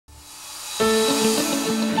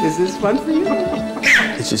Is this fun for you?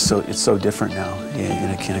 It's just so different now,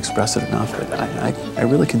 and I can't express it enough, but I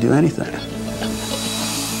really can do anything.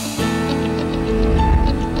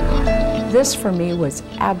 This for me was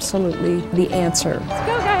absolutely the answer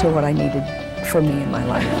to what I needed for me in my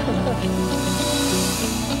life.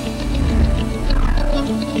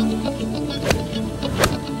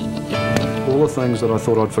 All the things that I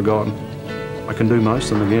thought I'd forgotten, I can do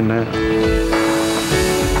most of them again now.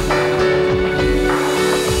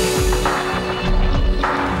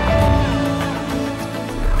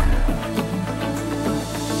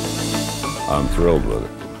 I'm thrilled with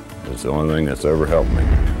it. It's the only thing that's ever helped me.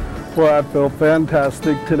 Well, I feel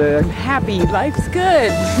fantastic today. I'm happy. Life's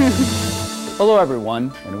good. Hello,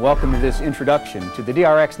 everyone, and welcome to this introduction to the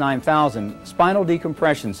DRX9000 Spinal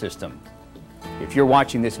Decompression System. If you're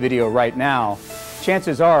watching this video right now,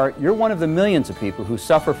 chances are you're one of the millions of people who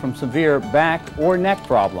suffer from severe back or neck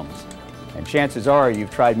problems. And chances are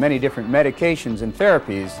you've tried many different medications and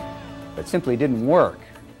therapies that simply didn't work.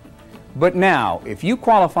 But now, if you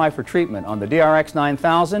qualify for treatment on the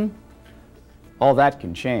DRX9000, all that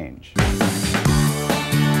can change.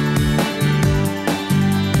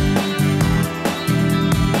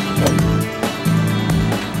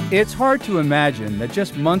 It's hard to imagine that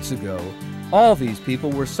just months ago, all these people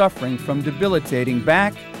were suffering from debilitating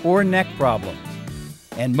back or neck problems.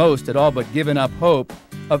 And most had all but given up hope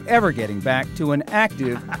of ever getting back to an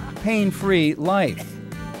active, pain-free life.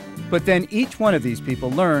 But then each one of these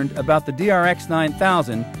people learned about the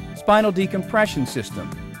DRX9000 Spinal Decompression System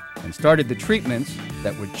and started the treatments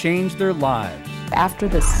that would change their lives. After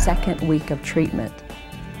the second week of treatment,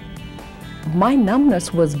 my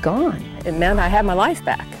numbness was gone. It meant I had my life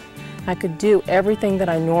back. I could do everything that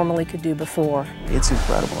I normally could do before. It's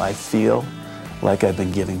incredible. I feel like I've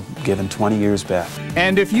been given 20 years back.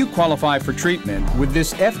 And if you qualify for treatment with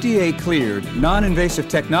this FDA-cleared, non-invasive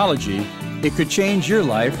technology, it could change your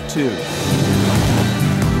life too.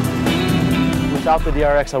 Without the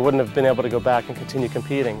DRX, I wouldn't have been able to go back and continue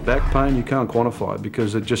competing. Back pain, you can't quantify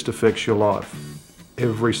because it just affects your life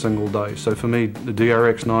every single day. So for me, the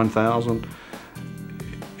DRX9000,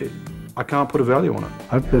 I can't put a value on it.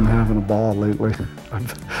 I've been having a ball lately.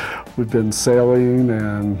 We've been sailing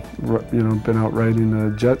and, been out riding a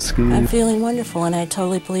jet ski. I'm feeling wonderful, and I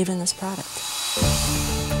totally believe in this product.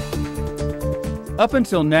 Up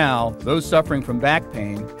until now, those suffering from back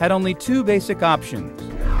pain had only two basic options.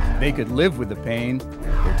 They could live with the pain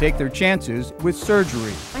or take their chances with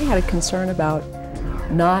surgery. I had a concern about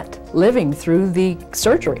not living through the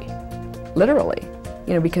surgery, literally,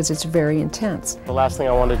 because it's very intense. The last thing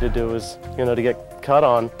I wanted to do was, to get cut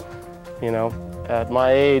on, at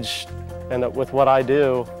my age and with what I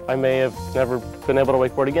do, I may have never been able to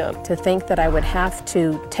wakeboard again. To think that I would have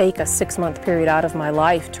to take a 6-month period out of my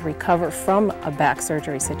life to recover from a back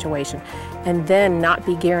surgery situation and then not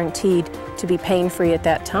be guaranteed to be pain-free at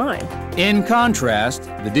that time. In contrast,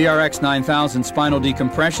 the DRX9000 Spinal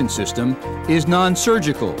Decompression System is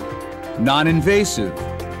non-surgical, non-invasive,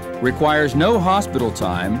 requires no hospital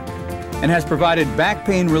time, and has provided back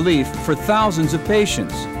pain relief for thousands of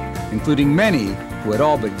patients, including many who had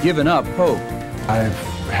all but given up hope. I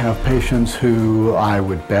have patients who I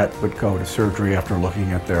would bet would go to surgery after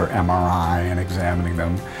looking at their MRI and examining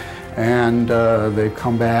them. And they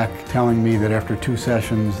come back telling me that after 2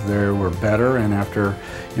 sessions they were better, and after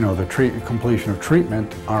the completion of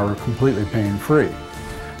treatment are completely pain-free.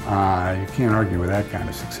 You can't argue with that kind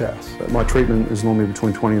of success. My treatment is normally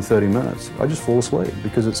between 20 and 30 minutes. I just fall asleep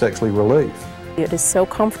because it's actually relief. It is so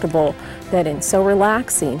comfortable and so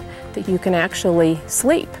relaxing that you can actually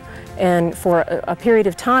sleep. And for a period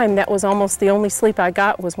of time, that was almost the only sleep I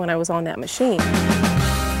got was when I was on that machine.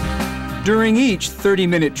 During each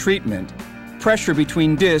 30-minute treatment, pressure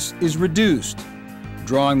between discs is reduced,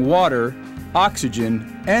 drawing water,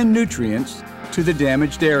 oxygen, and nutrients to the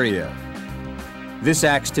damaged area. This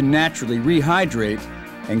acts to naturally rehydrate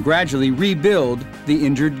and gradually rebuild the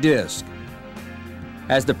injured disc.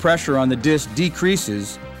 As the pressure on the disc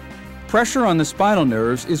decreases, pressure on the spinal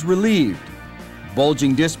nerves is relieved,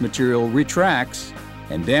 bulging disc material retracts,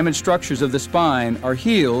 and damaged structures of the spine are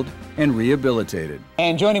healed and rehabilitated.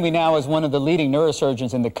 And joining me now is one of the leading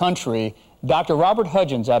neurosurgeons in the country, Dr. Robert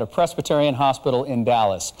Hudgens out of Presbyterian Hospital in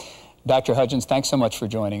Dallas. Dr. Hudgens, thanks so much for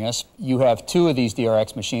joining us. You have 2 of these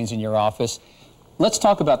DRX machines in your office. Let's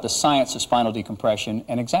talk about the science of spinal decompression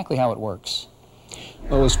and exactly how it works.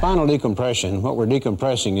 Well, with spinal decompression, what we're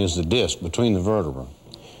decompressing is the disc between the vertebrae.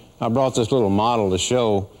 I brought this little model to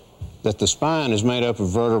show that the spine is made up of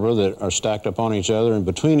vertebrae that are stacked up on each other, and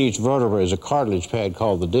between each vertebra is a cartilage pad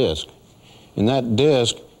called the disc. And that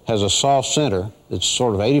disc has a soft center that's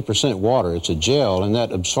sort of 80% water. It's a gel, and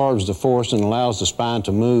that absorbs the force and allows the spine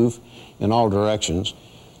to move in all directions.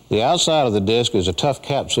 The outside of the disc is a tough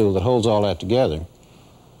capsule that holds all that together.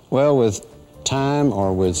 Well, with time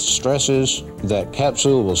or with stresses, that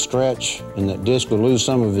capsule will stretch and that disc will lose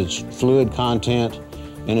some of its fluid content.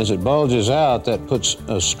 And as it bulges out, that puts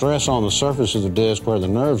a stress on the surface of the disc where the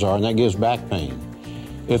nerves are, and that gives back pain.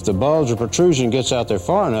 If the bulge or protrusion gets out there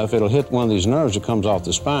far enough, it'll hit one of these nerves that comes off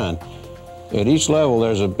the spine. At each level,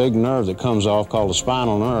 there's a big nerve that comes off called the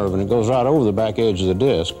spinal nerve, and it goes right over the back edge of the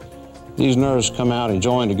disc. These nerves come out and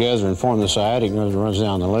join together and form the sciatic nerve that runs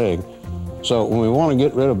down the leg. So when we want to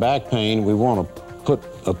get rid of back pain, we want to put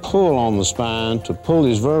a pull on the spine to pull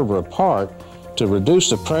these vertebrae apart to reduce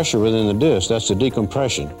the pressure within the disc. That's the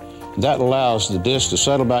decompression. That allows the disc to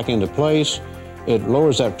settle back into place. It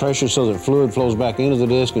lowers that pressure so that fluid flows back into the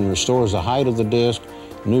disc and restores the height of the disc.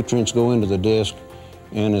 Nutrients go into the disc,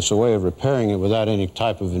 and it's a way of repairing it without any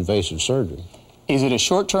type of invasive surgery. Is it a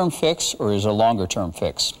short-term fix or is it a longer-term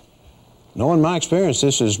fix? No, in my experience,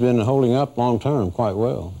 this has been holding up long-term quite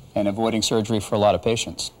well. And avoiding surgery for a lot of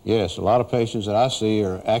patients? Yes, a lot of patients that I see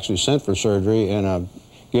are actually sent for surgery, and I've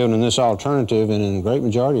given them this alternative, and in a great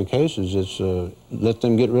majority of cases, it's let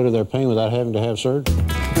them get rid of their pain without having to have surgery.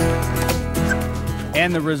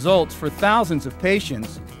 And the results for thousands of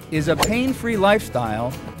patients is a pain-free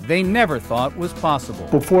lifestyle they never thought was possible.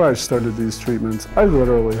 Before I started these treatments, I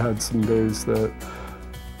literally had some days that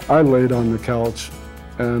I laid on the couch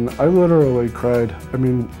and I literally cried. I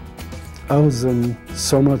mean, I was in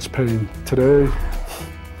so much pain. Today,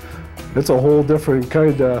 it's a whole different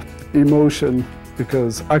kind of emotion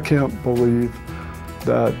because I can't believe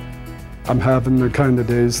that I'm having the kind of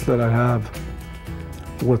days that I have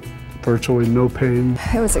with virtually no pain.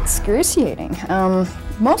 It was excruciating,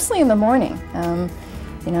 mostly in the morning.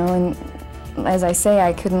 You know, and as I say,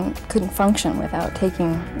 I couldn't function without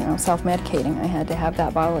taking, you know, self-medicating. I had to have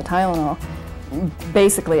that bottle of Tylenol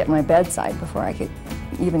basically at my bedside before I could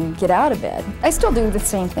even get out of bed. I still do the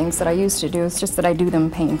same things that I used to do, it's just that I do them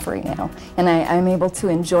pain-free now, and I'm able to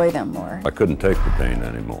enjoy them more. I couldn't take the pain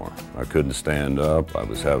anymore. I couldn't stand up. I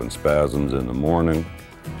was having spasms in the morning.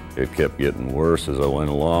 It kept getting worse as I went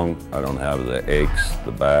along. I don't have the aches,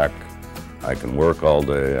 the back. I can work all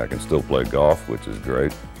day. I can still play golf, which is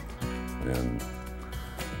great. And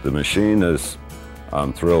the machine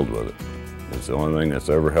I'm thrilled with it. It's the only thing that's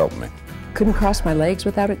ever helped me. Couldn't cross my legs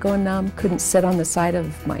without it going numb, couldn't sit on the side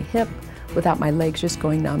of my hip without my legs just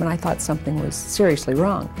going numb, and I thought something was seriously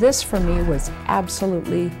wrong. This for me was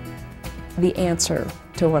absolutely the answer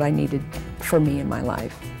to what I needed for me in my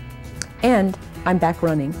life. And I'm back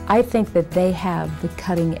running. I think that they have the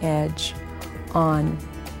cutting edge on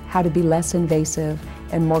how to be less invasive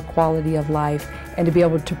and more quality of life, and to be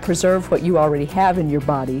able to preserve what you already have in your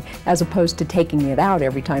body as opposed to taking it out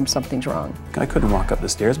every time something's wrong. I couldn't walk up the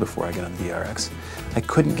stairs before I got on the DRX. I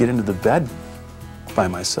couldn't get into the bed by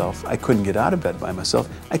myself. I couldn't get out of bed by myself.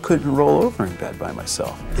 I couldn't roll over in bed by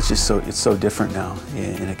myself. It's just it's so different now,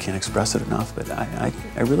 and I can't express it enough, but I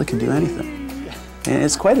really can do anything. And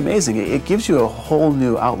it's quite amazing. It gives you a whole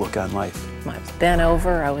new outlook on life. I was bent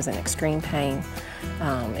over, I was in extreme pain.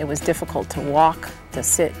 It was difficult to walk, to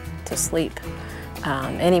sit, to sleep,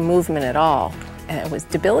 any movement at all. It was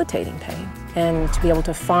debilitating pain. And to be able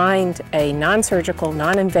to find a non-surgical,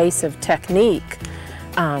 non-invasive technique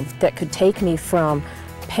that could take me from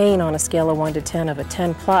pain on a scale of 1 to 10 of a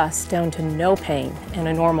 10 plus down to no pain and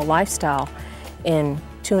a normal lifestyle in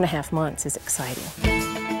 2.5 months is exciting.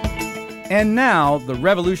 And now, the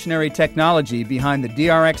revolutionary technology behind the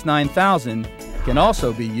DRX9000 can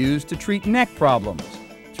also be used to treat neck problems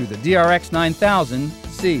through the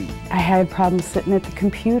DRX9000C. I had problems sitting at the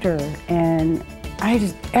computer, and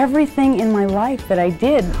everything in my life that I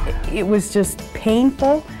did, it was just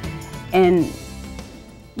painful and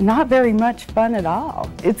not very much fun at all.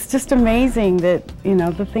 It's just amazing that, you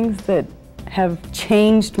know, the things that have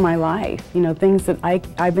changed my life, you know, things that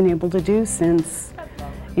I've been able to do since,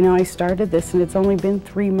 you know, I started this, and it's only been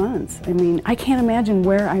 3 months. I mean, I can't imagine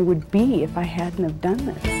where I would be if I hadn't have done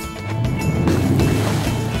this.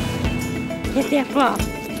 Get that ball.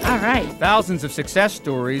 All right. Thousands of success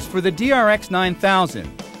stories for the DRX9000,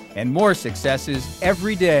 and more successes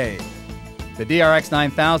every day. The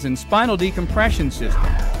DRX9000 Spinal Decompression System,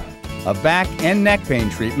 a back and neck pain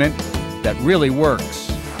treatment that really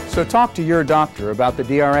works. So talk to your doctor about the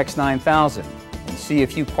DRX9000 and see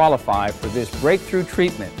if you qualify for this breakthrough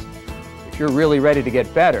treatment. If you're really ready to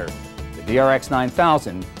get better, the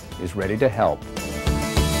DRX9000 is ready to help.